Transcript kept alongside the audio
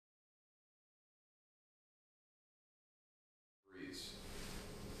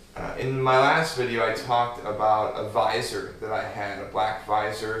In my last video I talked about a visor that I had, a black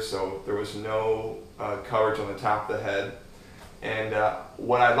visor, so there was no coverage on the top of the head. And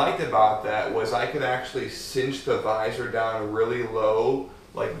what I liked about that was I could actually cinch the visor down really low,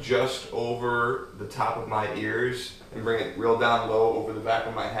 like just over the top of my ears, and bring it real down low over the back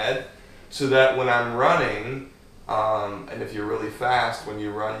of my head, so that when I'm running, and if you're really fast, when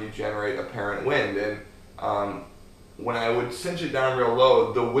you run you generate apparent wind, and when I would cinch it down real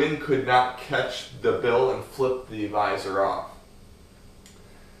low, the wind could not catch the bill and flip the visor off.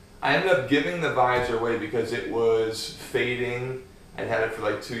 I ended up giving the visor away because it was fading. I'd had it for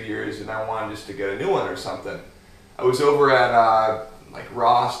like 2 years and I wanted just to get a new one or something. I was over at like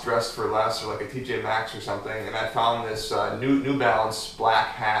Ross Dress for Less or like a TJ Maxx or something, and I found this New Balance black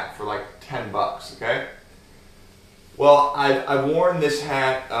hat for like 10 bucks, okay? Well, I've worn this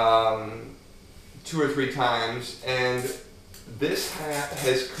hat 2 or 3 times, and this hat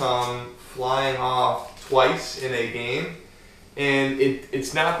has come flying off twice in a game, and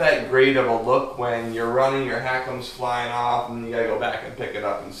it's not that great of a look when you're running, your hat comes flying off and you gotta go back and pick it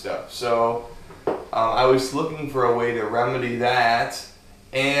up and stuff. So I was looking for a way to remedy that,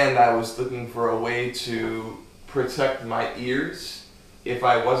 and I was looking for a way to protect my ears if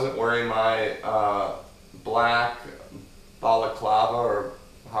I wasn't wearing my black balaclava, or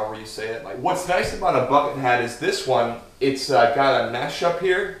however you say it. Like, what's nice about a bucket hat is this one, it's got a mesh up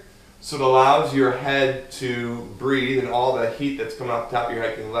here, so it allows your head to breathe, and all the heat that's coming off the top of your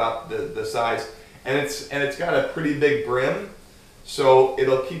head can let out the sides. And it's got a pretty big brim, so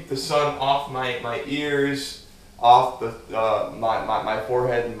it'll keep the sun off my ears, off the my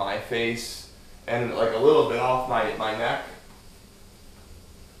forehead and my face, and like a little bit off my neck.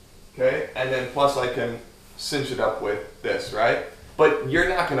 Okay, and then plus I can cinch it up with this, right? But you're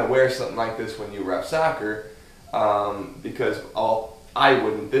not going to wear something like this when you rep soccer, because I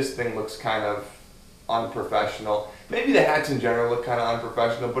wouldn't. This thing looks kind of unprofessional. Maybe the hats in general look kind of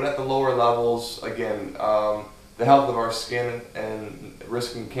unprofessional, but at the lower levels, again, the health of our skin and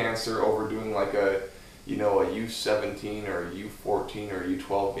risking cancer over doing like a U17 or a U14 or a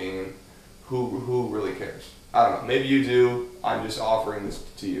U12 game, who really cares? I don't know. Maybe you do. I'm just offering this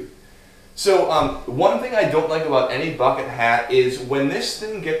to you. So one thing I don't like about any bucket hat is when this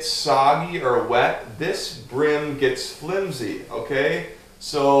thing gets soggy or wet, this brim gets flimsy, okay?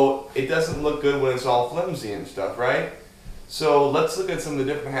 So it doesn't look good when it's all flimsy and stuff, right? So let's look at some of the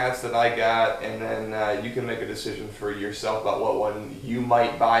different hats that I got, and then you can make a decision for yourself about what one you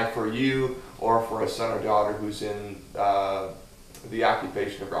might buy for you or for a son or daughter who's in the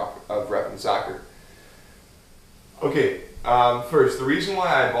occupation of repping soccer. Okay. First, the reason why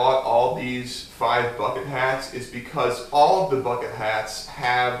I bought all these 5 bucket hats is because all of the bucket hats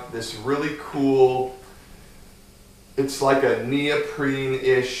have this really cool, it's like a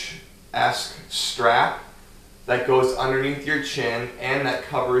neoprene-ish-esque strap that goes underneath your chin and that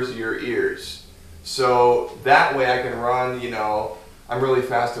covers your ears. So that way I can run, I'm really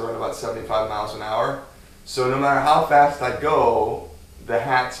fast to run about 75 miles an hour. So no matter how fast I go, the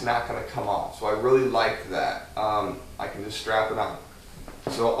hat's not going to come off. So I really liked that. I can just strap it on.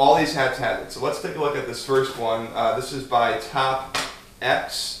 So all these hats have it. So let's take a look at this first one. This is by Top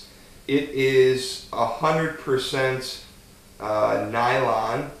X. It is 100%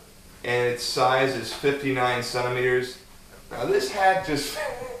 nylon, and its size is 59 centimeters. Now this hat just,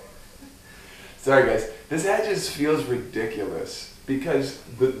 sorry guys, this hat just feels ridiculous because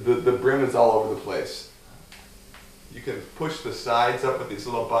the brim is all over the place. You can push the sides up with these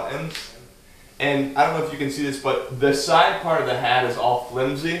little buttons. And I don't know if you can see this, but the side part of the hat is all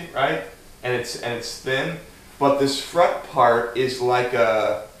flimsy, right? And it's thin. But this front part is like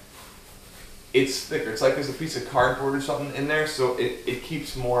it's thicker. It's like there's a piece of cardboard or something in there, so it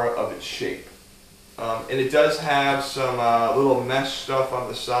keeps more of its shape. And it does have some little mesh stuff on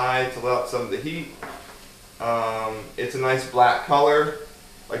the side to let out some of the heat. It's a nice black color.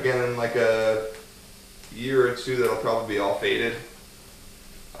 Again, in like a year or two that'll probably be all faded,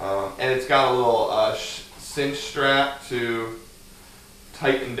 and it's got a little cinch strap to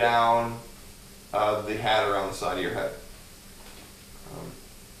tighten down the hat around the side of your head.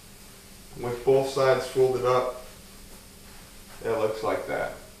 With both sides folded up, it looks like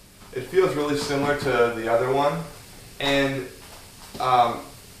that. It feels really similar to the other one, and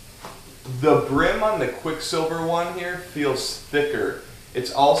the brim on the Quicksilver one here feels thicker.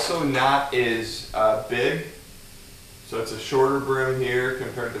 It's also not as big, so it's a shorter brim here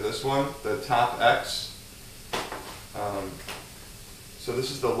compared to this one, the Top X. So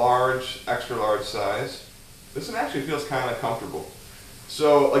this is the large, extra large size. This one actually feels kind of comfortable.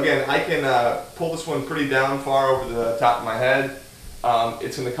 So again, I can pull this one pretty down far over the top of my head.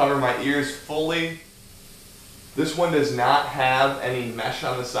 It's going to cover my ears fully. This one does not have any mesh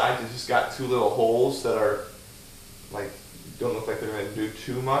on the sides. It's just got two little holes that are like, don't look like they're going to do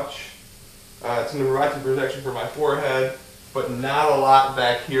too much. It's going to provide some protection for my forehead, but not a lot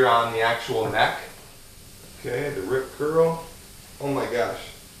back here on the actual neck. Okay, the Rip Curl. Oh my gosh.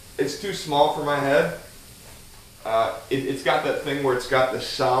 It's too small for my head. It's got that thing where it's got the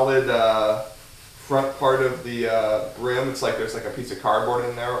solid front part of the brim. It's like there's like a piece of cardboard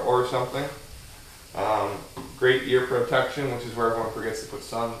in there or something. Great ear protection, which is where everyone forgets to put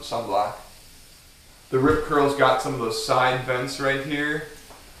sunblock. The Rip Curl's got some of those side vents right here.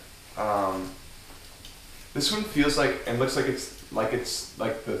 This one feels like and looks like it's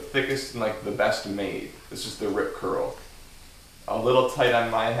like the thickest and like the best made. This is the Rip Curl. A little tight on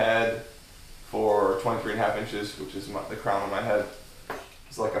my head for 23.5 inches, which is the crown of my head.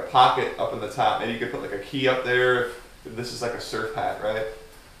 It's like a pocket up in the top. Maybe you could put like a key up there if this is like a surf hat, right?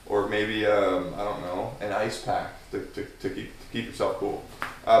 Or maybe, I don't know, an ice pack to keep yourself cool.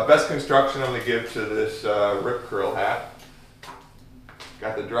 Best construction I'm going to give to this Rip Curl hat.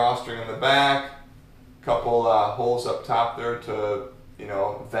 Got the drawstring in the back, couple holes up top there to, you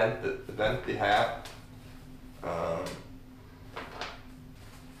know, vent the hat.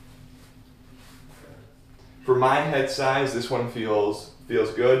 For my head size, this one feels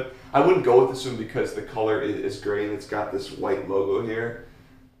good. I wouldn't go with this one because the color is gray and it's got this white logo here.